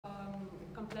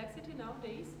complexity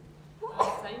nowadays,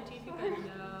 scientific and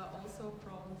also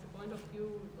from the point of view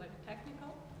like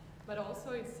technical, but also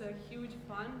it's a huge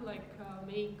fun, like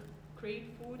make great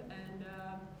food and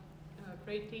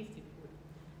great tasty food.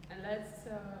 And let's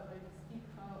like speak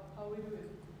how we do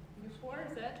it. Before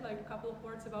that, like a couple of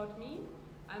words about me.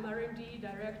 I'm R&D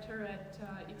director at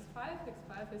X5.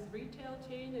 X5 is retail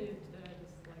chain. It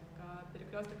is like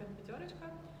Перекресток and Пятерочка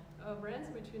brands,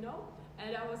 which you know.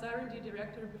 And I was R&D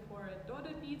director before at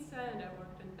Dodo Pizza, and I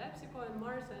worked in PepsiCo and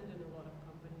Mars and in a lot of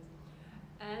companies.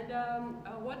 And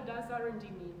what does R&D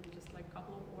mean? Just like a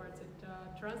couple of words. It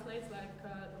translates like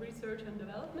research and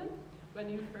development. When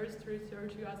you first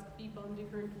research, you ask people in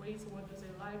different ways, what do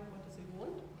they like, what do they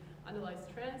want, analyze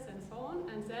trends and so on,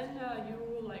 and then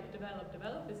you like develop.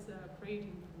 Develop is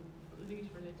creating,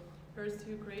 literally. First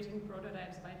you creating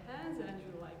prototypes by hands, and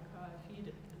you like feed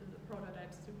the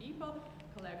prototypes to people,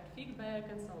 collect feedback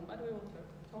and so on, but we will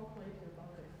talk later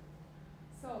about it.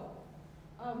 So,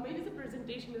 maybe the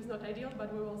presentation is not ideal,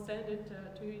 but we will send it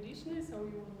to you additionally, so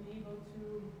you will be able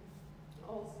to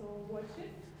also watch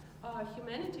it.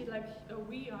 Humanity, like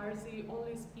we are the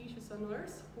only species on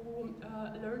Earth who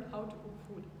learned how to cook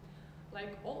food.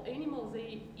 Like all animals,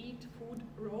 they eat food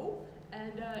raw,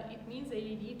 and it means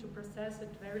they need to process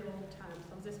it very long time.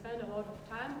 So they spend a lot of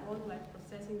time on like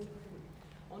processing the food,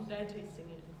 on digesting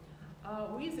it.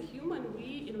 We as a human,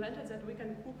 we invented that we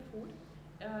can cook food,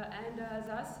 and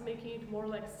thus making it more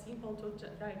like simple to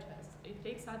digest. It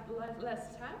takes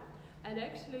less time. And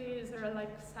actually, there are like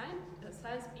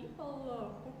science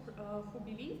people who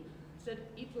believe that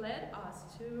it led us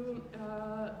to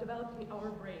developing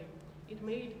our brain. It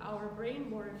made our brain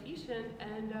more efficient,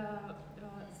 and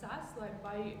thus, like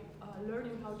by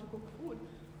learning how to cook food,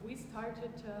 we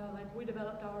started we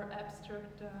developed our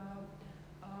abstract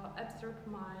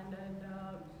mind and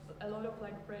a lot of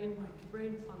like brain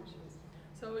functions.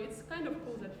 So it's kind of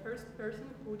cool that first person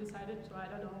who decided to, I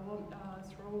don't know,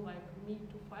 throw like meat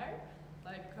to fire,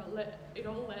 like it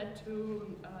all led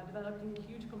to developing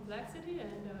huge complexity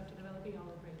and to developing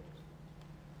our brain.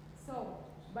 So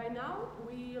by now,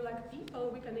 we like people,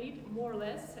 we can eat more or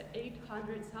less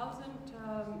 800,000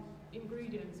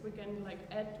 ingredients. We can like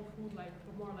add to food like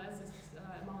more or less this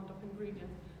amount of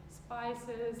ingredients.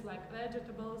 Spices, like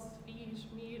vegetables, fish,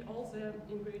 meat, all the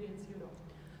ingredients you know.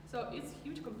 So it's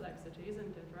huge complexity,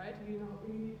 isn't it, right? You know,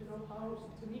 we need to know how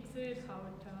to mix it, how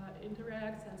it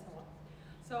interacts, and so on.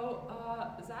 So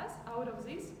thus, out of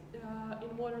this,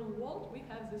 in modern world, we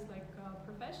have this like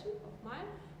profession of mine,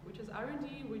 which is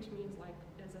R&D, which means like,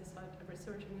 as I said,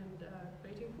 researching and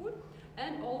creating food,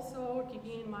 and also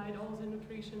keeping in mind all the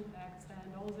nutrition facts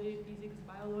and all the physics,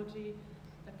 biology,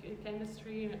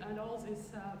 chemistry, and all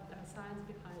this science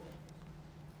behind it.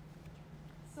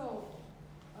 So.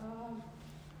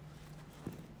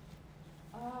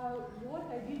 What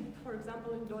I did, for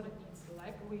example, in Dodo Pizza,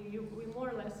 like we more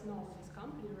or less know this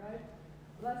company, right?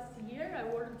 Last year I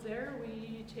worked there,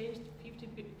 we changed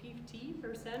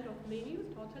 50% of menu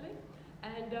totally,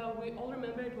 and we all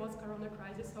remember it was Corona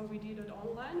crisis, so we did it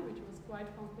online, which was quite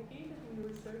complicated. We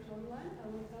researched online, I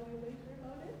will tell you later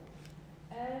about it.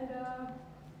 And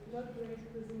not great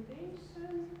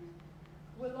presentation.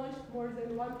 We launched more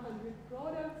than 100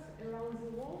 products around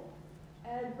the world.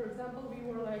 And for example, we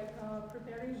were like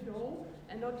preparing dough,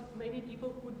 and not many people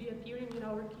could be appearing in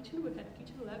our kitchen. We had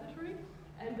kitchen laboratory,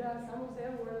 and some of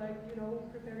them were like, you know,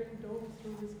 preparing dough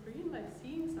through the screen, like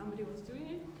seeing somebody was doing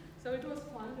it. So it was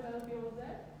fun developing all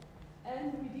that.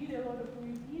 And we did a lot of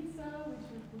new pizza, which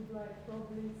you could like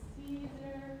probably see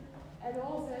there, and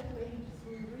all that made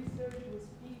through research with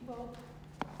people.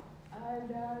 And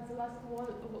the last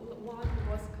one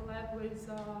was collab with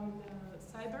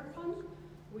Cyberpunk.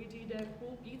 We did a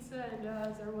cool pizza, and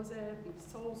there was a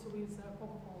sauce with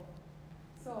Coca-Cola.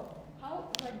 So,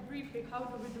 briefly, how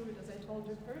do we do it? As I told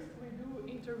you, first we do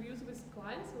interviews with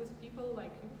clients, with people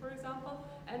like you, for example,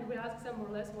 and we ask them more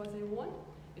or less what they want.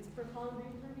 It's profound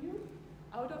interview.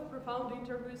 Out of profound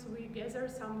interviews, we gather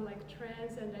some like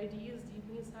trends and ideas, deep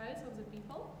insights of the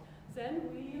people. Then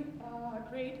we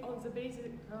create, on the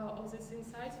basis of these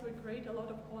insights, we create a lot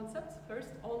of concepts, first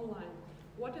online.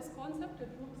 What is concept? It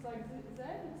looks like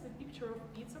that. It's a picture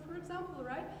of pizza, for example,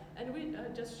 right? And we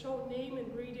just show name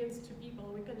ingredients to people.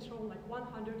 We can show like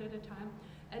 100 at a time.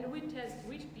 And we test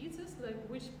which pizzas, like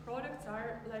which products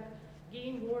are like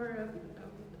gain more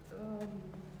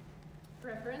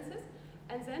preferences.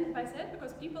 And then by that,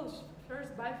 because people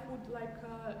first buy food like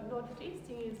not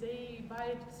tasting it, they buy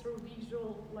it through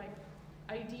visual like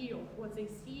idea of what they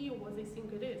see or what they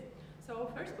think it is.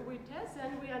 So first we test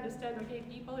and we understand, okay,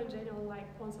 people in general like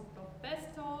concept of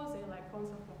pesto, they like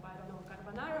concept of, I don't know,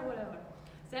 carbonara, whatever.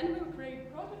 Then we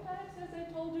create prototypes, as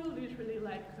I told you, literally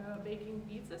like baking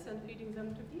pizzas and feeding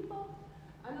them to people,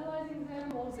 analyzing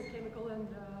them, all the chemical and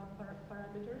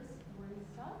parameters, boring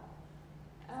stuff.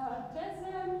 Test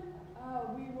them.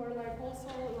 We were like also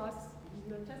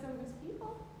test them with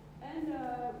people and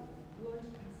launch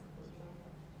pizza, for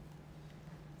example.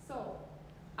 So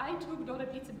I took Dodo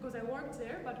Pizza because I worked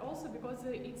there, but also because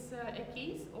it's a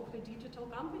case of a digital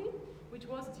company, which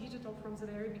was digital from the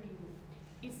very beginning.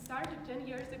 It started 10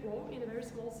 years ago in a very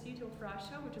small city of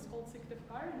Russia, which is called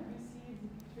Shcherbakova, and you see the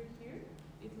picture here.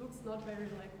 It looks not very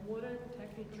like modern,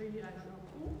 technically, I don't know,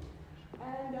 cool.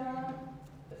 And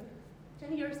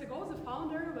 10 years ago, the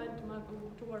founder went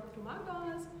to work to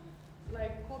McDonald's,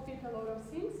 like copied a lot of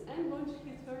things, and launched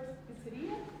his first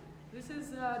pizzeria. This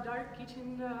is a dark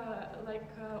kitchen,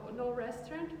 no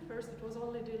restaurant. First, it was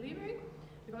only delivery,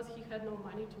 because he had no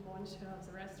money to launch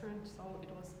the restaurant, so it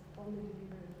was only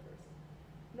delivery at first.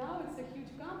 Now it's a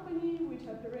huge company which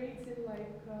operates in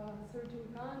like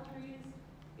 13 countries.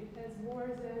 It has more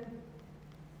than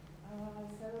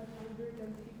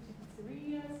 750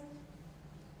 pizzerias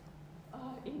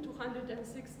in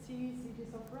 260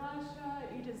 cities of Russia.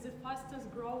 It is the fastest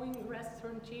growing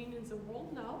restaurant chain in the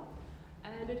world now,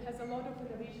 and it has a lot of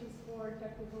innovations for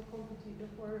technical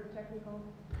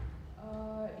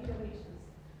innovations.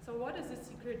 So what is the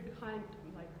secret behind it?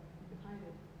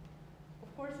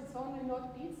 Of course, it's only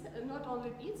not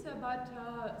only pizza, but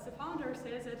the founder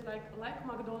says that like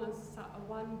McDonald's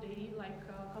one day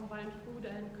combined food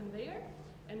and conveyor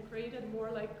and created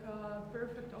more like a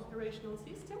perfect operational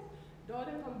system.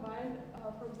 Dodo combined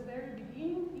from the very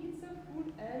beginning pizza,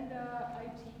 food, and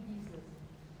IT business.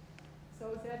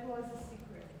 So that was the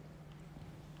secret.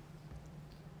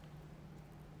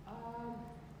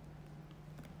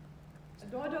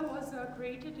 Dodo was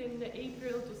created in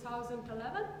April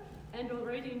 2011. And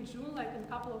already in June, like in a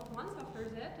couple of months after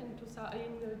that, in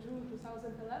June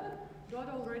 2011,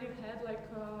 Dodo already had like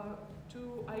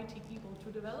 2 IT people,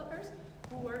 2 developers,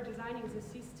 who were designing the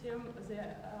system, the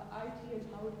IT and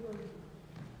how it will be.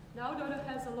 Now Dodo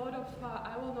has a lot of,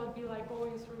 I will not be like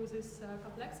going through this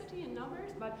complexity in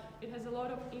numbers, but it has a lot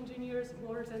of engineers,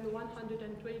 more than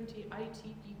 120 IT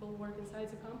people work inside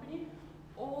the company.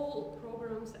 All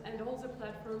programs and all the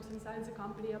platforms inside the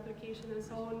company, application and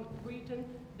so on, written,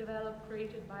 developed,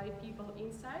 created by people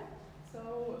inside.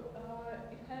 So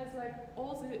it has like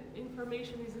all the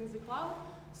information is in the cloud.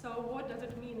 So what does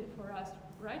it mean for us,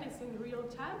 right? It's in real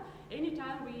time.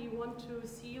 Anytime we want to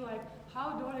see like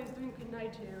how Dodo is doing in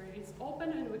Nigeria, it's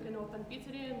open and we can open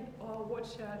pizzeria and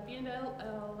watch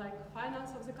P&L, like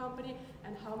finance of the company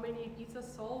and how many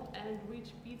pizzas sold and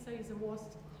which pizza is the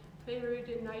most favorite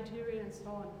in Nigeria and so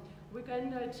on. We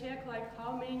can check like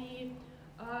how many,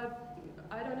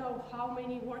 I don't know how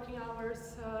many working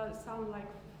hours some like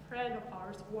friend of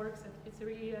ours works at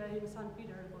pizzeria in St.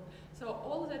 Petersburg. So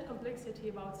all that complexity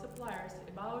about suppliers,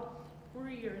 about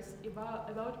couriers,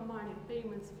 about money,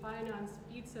 payments, finance,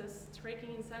 pizzas,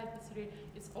 tracking inside pizzeria,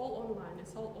 it's all online.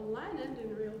 It's all online and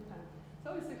in real time.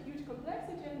 So it's a huge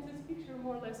complexity, and this picture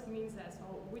more or less means that.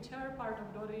 So whichever part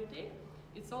of Dodo you take,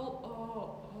 it's all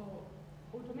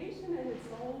automation and it's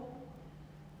all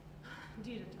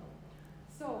digital.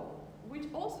 So, which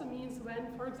also means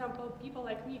when, for example, people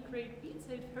like me create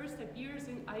pizza, it first appears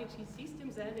in IT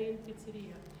systems and in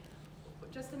pizzeria.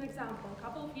 Just an example, a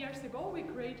couple of years ago we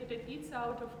created a pizza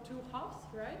out of 2 halves,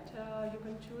 right? You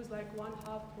can choose like one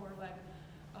half for like,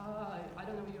 I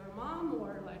don't know, your mom,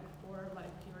 or like for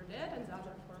like your dad, and the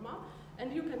other for mom,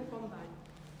 and you can combine.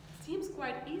 Seems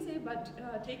quite easy, but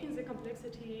taking the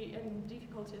complexity and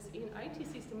difficulties in IT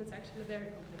system, it's actually very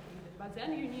complicated. But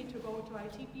then you need to go to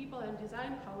IT people and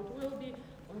design how it will be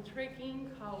on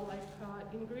tracking, how like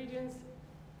ingredients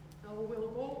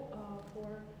will go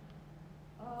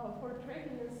for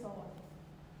tracking and so on.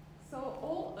 So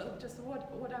all, just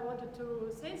what I wanted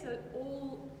to say is that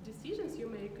all decisions you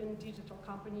make in digital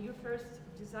company, you first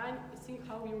think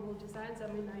how you will design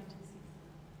them in IT system.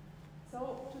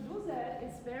 So to do that,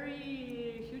 it's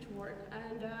very huge work,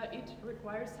 and it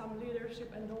requires some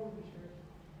leadership and ownership.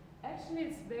 Actually,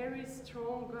 it's very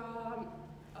strong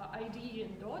idea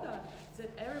in Dodo that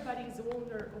everybody is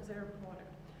owner of their product.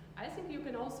 I think you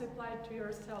can also apply it to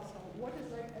yourself. So what is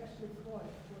like actually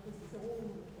product? What is the owner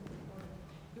of the product?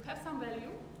 You have some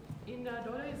value. In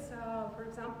Dodo is, for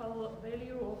example,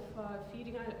 value of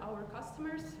feeding our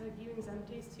customers, giving them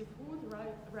tasty food,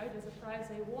 right as a price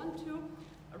they want to,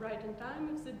 right in time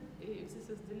if this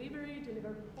is delivered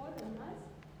hot and nice.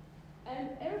 And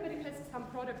everybody has some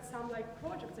products, some like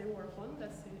projects they work on,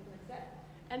 let's say it like that.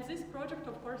 And this project,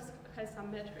 of course, has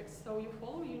some metrics. So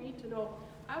you need to know,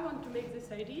 I want to make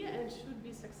this idea and should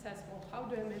be successful. How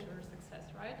do I measure success,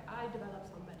 right? I develop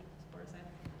some metrics for that.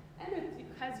 And it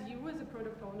has you as a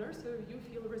product owner, so you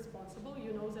feel responsible.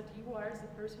 You know that you are the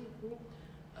person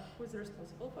who's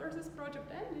responsible for this project,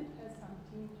 and it has some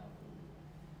team helping you.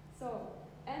 So,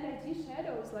 and IT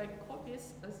shadows like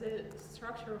copies the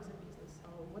structure of the business. So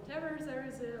whatever there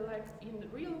is like in the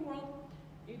real world,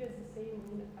 it is the same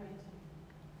in IT.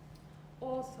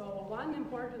 Also, one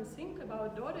important thing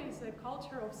about Dodo is a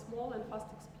culture of small and fast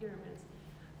experiments.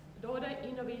 Dodo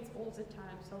innovates all the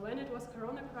time. So when it was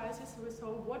Corona crisis, we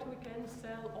saw what we can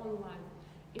sell online.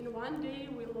 In one day,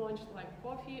 we launched like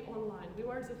coffee online. We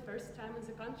were the first time in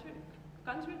the country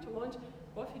to launch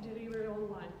coffee delivery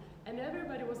online. And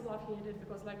everybody was laughing at it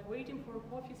because like waiting for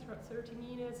coffee for 30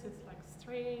 minutes, it's like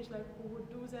strange, like who would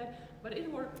do that? But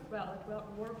it worked well,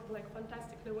 worked like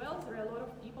fantastically well. There are a lot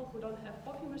of people who don't have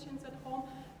coffee machines at home,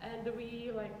 and we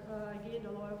like gained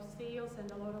a lot of sales and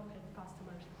a lot of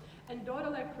customers. And Dodo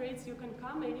like creates, you can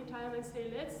come anytime and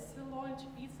say, let's launch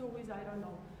pizza with, I don't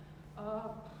know,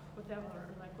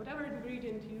 whatever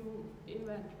ingredient you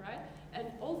invent, right? And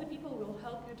all the people will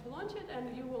help you to launch it,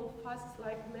 and you will fast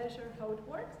like measure how it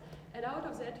works. And out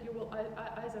of that, you will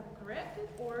either correct it,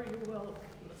 or you will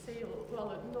say,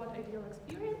 well, not ideal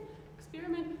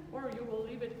experiment, or you will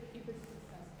leave it if it's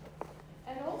successful.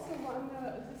 And also,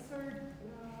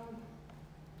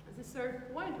 the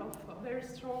third point of very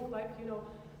strong, like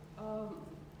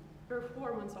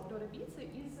performance of Dodo Pizza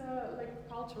is like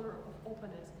culture of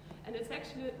openness, and it's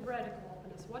actually radical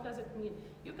openness. What does it mean?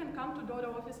 You can come to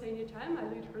Dodo office anytime. I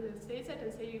literally say that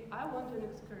and say, I want an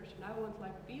excursion. I want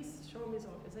like, please show me the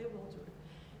office. They will do it.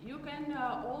 You can,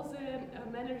 all the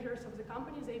managers of the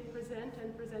company, they present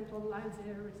online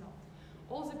their results.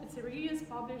 All the pizzerias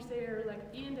publish their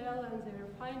like P&L and their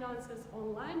finances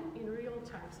online in real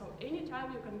time. So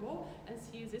anytime you can go and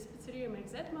see this pizzeria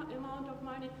makes that amount of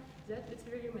money, that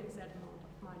pizzeria makes that amount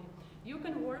of money. You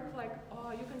can work like,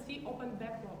 you can see open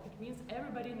backlog. It means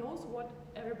everybody knows what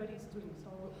everybody is doing.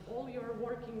 So all your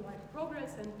working like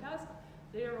progress and tasks,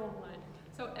 they are online.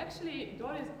 So actually,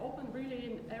 Dodo is open really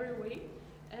in every way,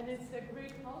 and it's a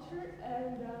great culture,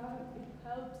 and it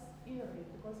helps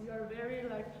innovate because you are very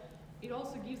like, it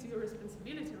also gives you a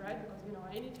responsibility, right?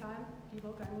 Because anytime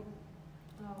people can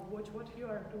watch what you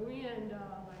are doing and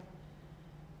like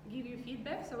give you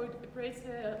feedback, so it creates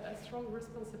a strong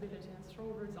responsibility and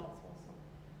strong results also.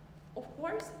 Of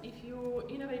course, if you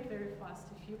innovate very fast,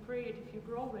 if you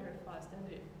grow very fast,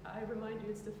 and I remind you,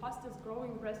 it's the fastest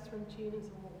growing restaurant chain in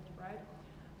the world, right?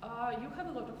 You have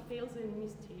a lot of fails and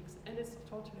mistakes, and it's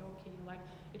totally okay. Like,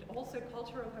 it also a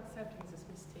culture of accepting these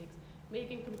mistakes,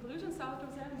 making conclusions out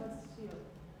of them, but still.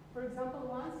 For example,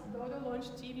 once Dodo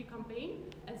launched TV campaign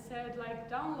and said like,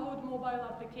 download mobile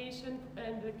application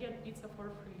and get pizza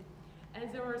for free.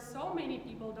 And there were so many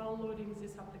people downloading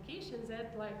this application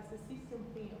that like the system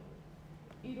failed.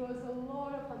 It was a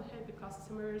lot of unhappy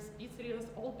customers. Pizzerias,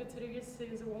 all pizzerias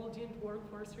in the world didn't work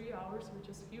for 3 hours, which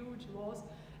is huge loss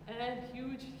and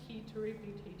huge hit to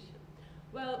reputation.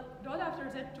 Well, Dodo after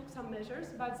that took some measures,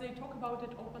 but they talk about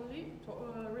it openly,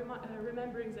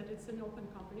 remembering that it's an open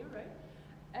company, right?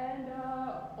 And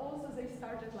also they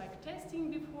started like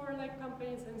testing before like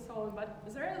campaigns and so on, but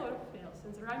there are a lot of fails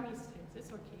and there are mistakes,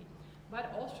 it's okay.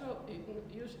 But also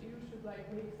you should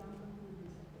like make some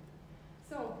conclusions.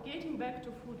 So getting back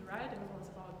to food, right? It was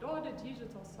about Dodo,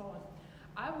 digital, so on.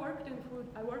 I work in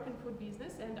food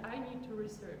business, and I need to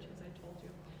research, as I told you.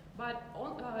 But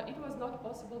it was not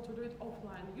possible to do it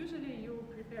offline. Usually you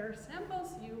prepare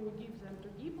samples, you give them to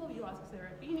people, you ask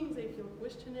their opinions, they fill a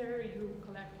questionnaire, you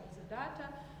collect all the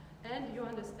data, and you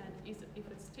understand if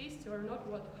it's tasty or not,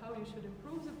 how you should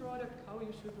improve the product, how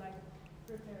you should like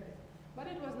prepare it. But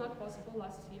it was not possible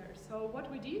last year. So what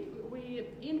we did,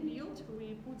 in Build,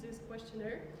 we put this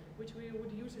questionnaire, which we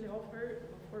would usually offer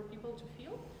for people to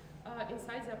fill,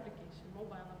 inside the application,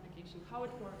 mobile application. How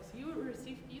it works. You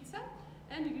receive pizza,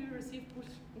 and you receive push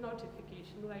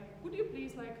notification, like, could you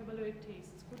please like evaluate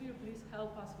tastes? Could you please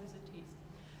help us with the taste?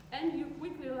 And you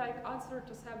quickly like answer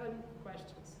to 7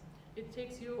 questions. It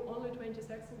takes you only 20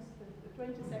 seconds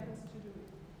to do it.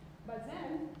 But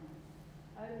then,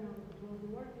 I don't know if it will be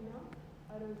working now.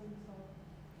 I don't think so.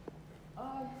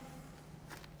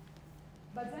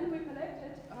 But then we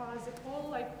collected the whole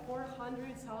like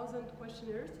 400,000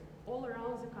 questionnaires all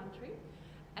around the country,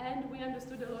 and we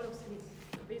understood a lot of things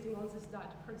based on this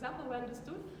data. For example, we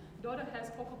understood Dodo has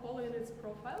Coca-Cola in its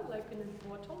profile, like in its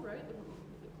bottle, right?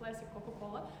 Classic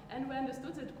Coca-Cola. And we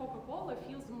understood that Coca-Cola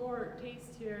feels more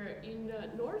tastier in the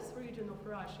north region of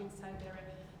Russia, in Siberia,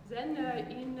 than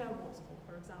in Moscow,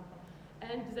 for example.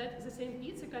 And that the same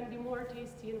pizza can be more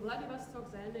tasty in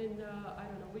Vladivostok than in, I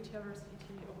don't know, whichever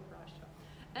city of Russia.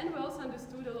 And we also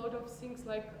understood a lot of things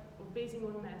like based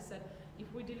on math, that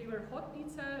if we deliver hot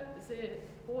pizza, the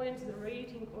points, the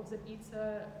rating of the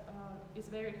pizza is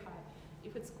very high.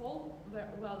 If it's cold,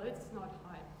 well, it's not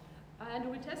high.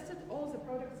 And we tested all the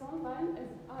products online,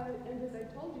 and as I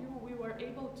told you, we were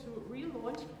able to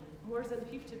relaunch more than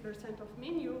 50% of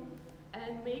menu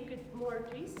and make it more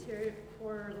tastier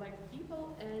for like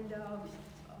people, and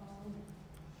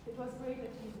it was great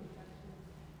achievement actually.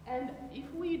 And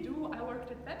if we do, I worked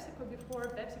at PepsiCo before,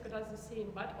 PepsiCo does the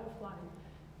same, but offline.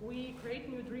 We create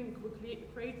new drink, we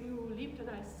create new Lipton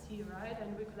iced tea, right?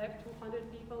 And we collect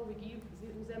 200 people, we give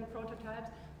them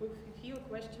prototypes, we fill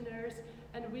questionnaires,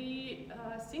 and we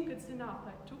think it's enough,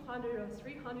 like 200 or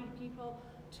 300 people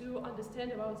to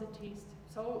understand about the taste.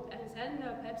 So, and then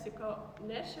PepsiCo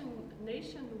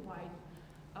nationwide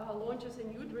launches a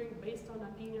new drink based on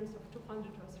opinions of 200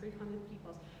 or 300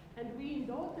 people. And we in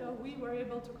Dota, we were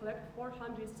able to collect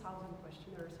 400,000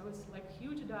 questionnaires. So it's like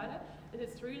huge data, and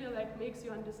it's really like makes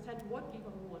you understand what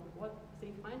people want, what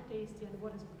they find tasty, and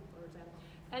what is good for them.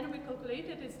 And we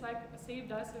calculated it's like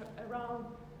saved us around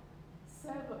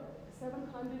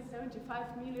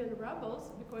 775 million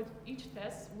rubles, because each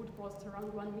test would cost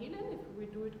around 1 million if we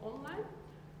do it online.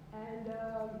 And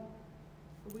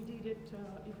we did it,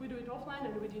 if we do it offline,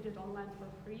 and we did it online for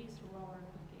free through our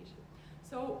application.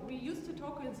 So we used to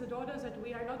talk in the Dota that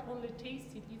we are not only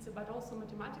tasty pizza, but also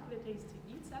mathematically tasty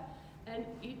pizza. And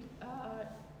it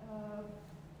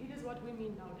is what we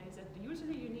mean nowadays, that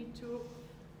usually you need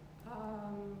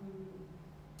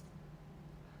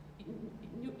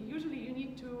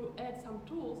to add some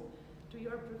tools to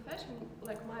your profession,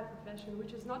 like my profession,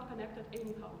 which is not connected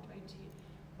anyhow to IT.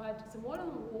 But the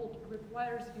modern world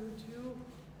requires you to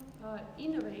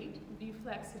innovate, be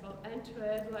flexible, and to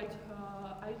add like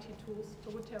IT tools to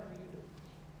whatever you do,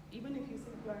 even if you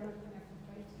think you are not connected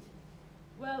to IT.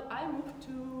 Well, I moved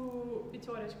to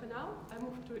Pitorechka now. I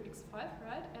moved to X5,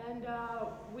 right? And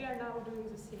we are now doing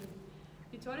the same.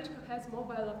 Pitorechka has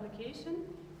mobile application.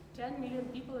 10 million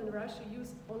people in Russia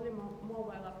use only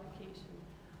mobile application.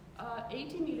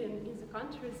 80 million in the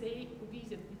country, they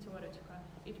visit Pitorechka.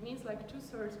 It means like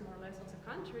 2/3 more or less of the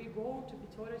country go to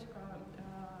Pitorechka,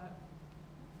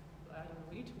 I don't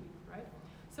know, each week, right?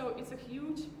 So it's a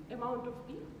huge amount of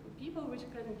people which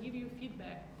can give you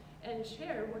feedback and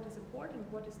share what is important,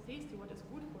 what is tasty, what is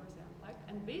good for them. Like,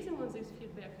 and based on this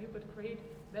feedback, you could create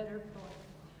better product.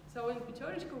 So in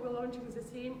Pitorechka, we're launching the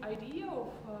same idea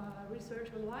of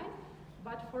research online,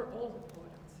 but for all the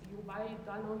products. You buy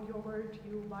Danone yogurt,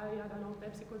 you buy, I don't know,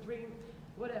 PepsiCo drink,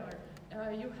 whatever.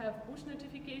 You have push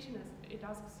notification, as it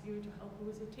asks you to help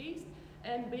with the taste,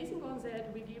 and based on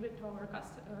that, we give it to our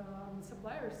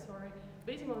suppliers,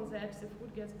 Based on that, the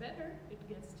food gets better, it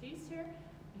gets tastier,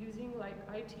 using like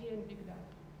IT and big data.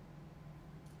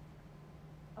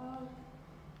 I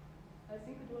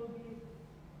think it will be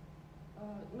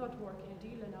not working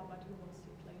ideally now, but we will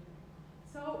see it later.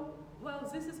 So, well,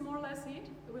 this is more or less it.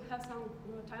 We have some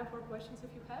time for questions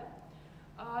if you have.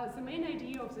 The main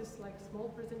idea of this like small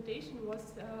presentation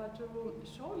was to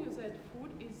show you that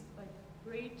food is like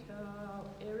great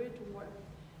area to work.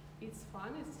 It's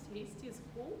fun, it's tasty, it's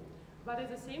cool, but at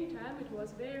the same time it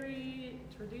was very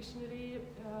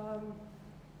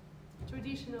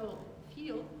traditional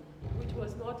field, which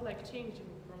was not like changing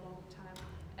for a long time.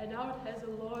 And now it has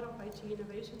a lot of IT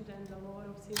innovation and a lot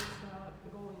of things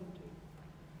going into it.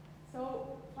 So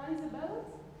find the balance,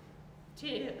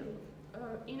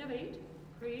 innovate,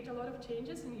 create a lot of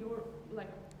changes in your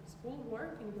like school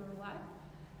work, in your life.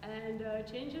 And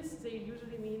changes, they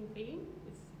usually mean pain.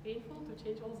 It's painful to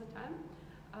change all the time.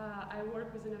 I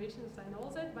work with innovations, I know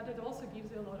that, but it also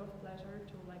gives you a lot of pleasure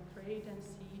to like create and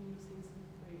see new things and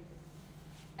create.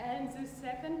 And the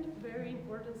second very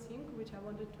important thing, which I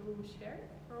wanted to share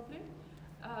probably,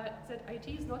 that IT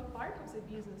is not part of the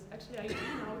business. Actually, IT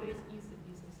nowadays is the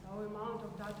business. So amount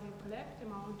of data you collect,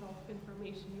 amount of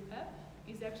information you have,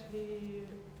 is actually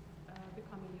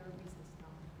becoming your business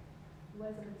now,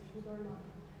 whether it's good or not.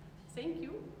 Thank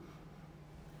you.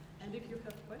 And if you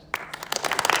have questions.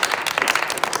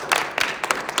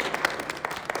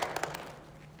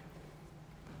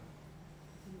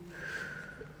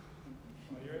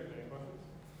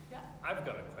 I've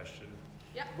got a question.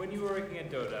 Yeah. When you were working at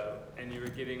Dota and you were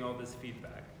getting all this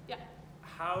feedback, yeah.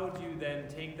 How do you then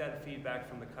take that feedback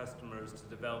from the customers to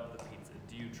develop the pizza?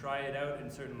 Do you try it out in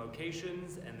certain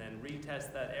locations and then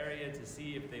retest that area to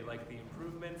see if they like the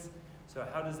improvements? So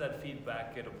how does that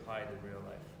feedback get applied in real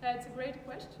life? That's a great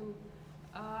question.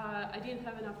 I didn't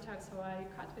have enough time, so I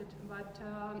cut it. But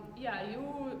yeah,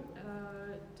 you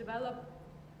develop.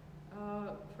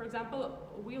 For example,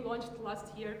 we launched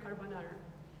last year carbonara,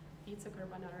 pizza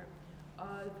carbonara.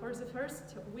 For the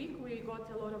first week, we got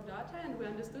a lot of data, and we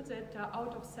understood that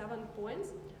out of 7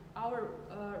 points, our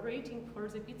rating for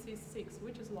the pizza is 6,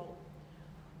 which is low.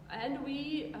 And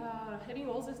we, having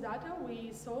all this data,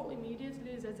 we saw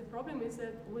immediately that the problem is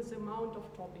that with the amount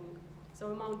of topping. So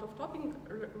amount of topping,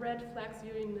 red flags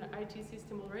you in the IT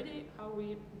system already, how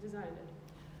we designed it.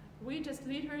 We just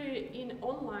literally, in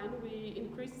online, we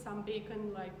increased some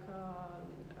bacon, like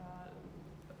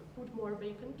put more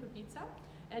bacon to pizza.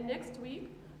 And next week,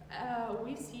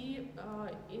 we see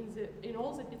in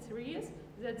all the pizzerias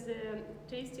that the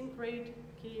tasting rate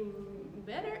came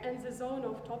better and the zone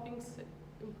of toppings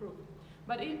improved.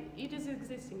 But it is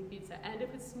existing pizza, and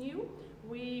if it's new,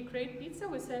 we create pizza,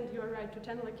 we send URI to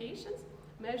 10 locations,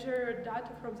 measure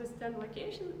data from this 10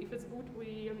 locations. If it's good,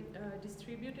 we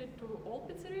distribute it to all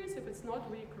pizzerias. If it's not,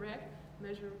 we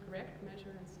measure,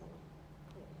 and so on.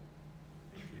 Cool.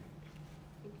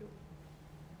 Thank you.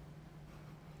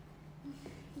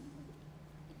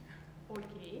 Thank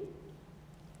you.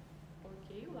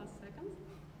 Okay, last second.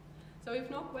 So if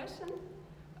no question,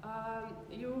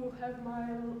 you have my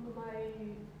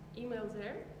email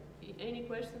there. Any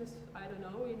questions, I don't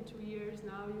know, in 2 years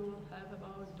now you will have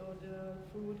about the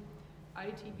food,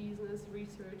 IT business,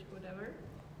 research, whatever.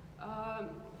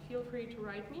 Feel free to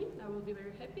write me, I will be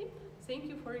very happy. Thank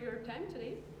you for your time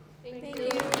today. Thank you.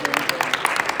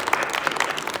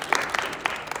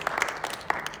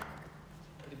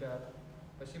 Ребят,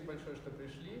 спасибо большое, что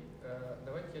пришли.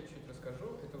 Давайте я чуть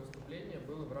расскажу. Это выступление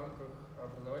было в рамках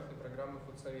образовательной программы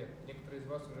 «Фудсовет». Некоторые из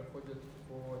вас уже ходят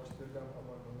по четвергам,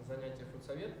 по-моему, на занятия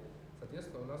 «Фудсовет».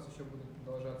 Соответственно, у нас еще будут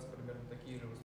продолжаться примерно такие же выступления.